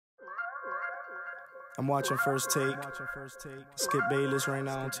I'm watching First Take. Skip Bayless right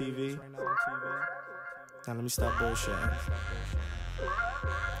now on TV. Now let me stop bullshitting.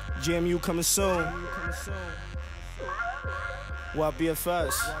 GMU coming soon. What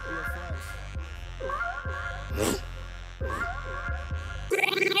BFS?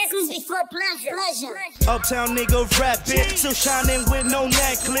 Before pleasure. Uptown nigga rapping, still shining with no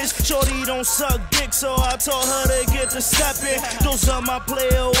necklace. Shorty don't suck dick, so I told her to get to stepping. Those are my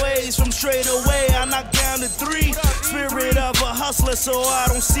player ways from straight away. I knock down to 3. Spirit of a hustler, so I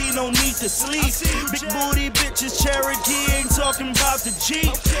don't see no need to sleep. Big booty bitches, Cherokee, ain't talking about the G.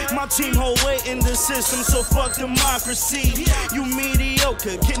 My team hold weight in the system, so fuck democracy. You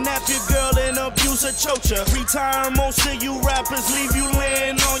mediocre, kidnap your girl and abuse her, choke her. Retire most of you rappers, leave you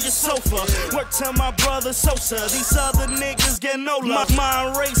laying on your sofa. Work to my brother Sosa, these other niggas get no love. My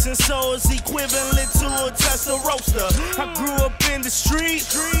mind racing, so it's equivalent to a Tesla roaster. I grew up in the street,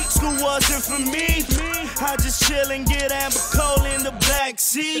 school wasn't for me. I just chill and get Amber Coal in the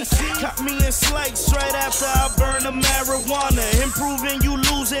backseat. Caught me in slice right after I burn the marijuana. Improving, you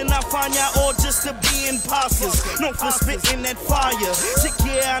losing, I find y'all all just to be imposters. No for spitting that fire. Sick,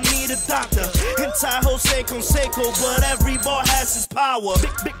 yeah, I need a doctor. Anti-Jose Canseco, but every bar has its power.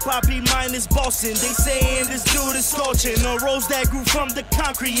 Big Papi minus Boston, they saying this dude is scorching. A rose that grew from the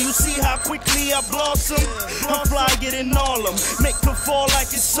concrete, you see how quickly I blossom? I'm flying in all them, make her fall like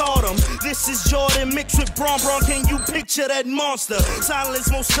it's autumn. This is Jordan mixed with Bron, can you picture that monster?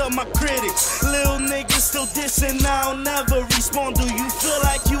 Silence most of my critics, little niggas still dissing, I'll never respond. Do you feel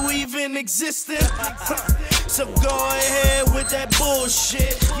like you even existing? So go ahead with that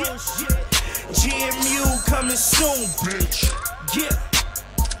bullshit. GMU coming soon, bitch. Yeah.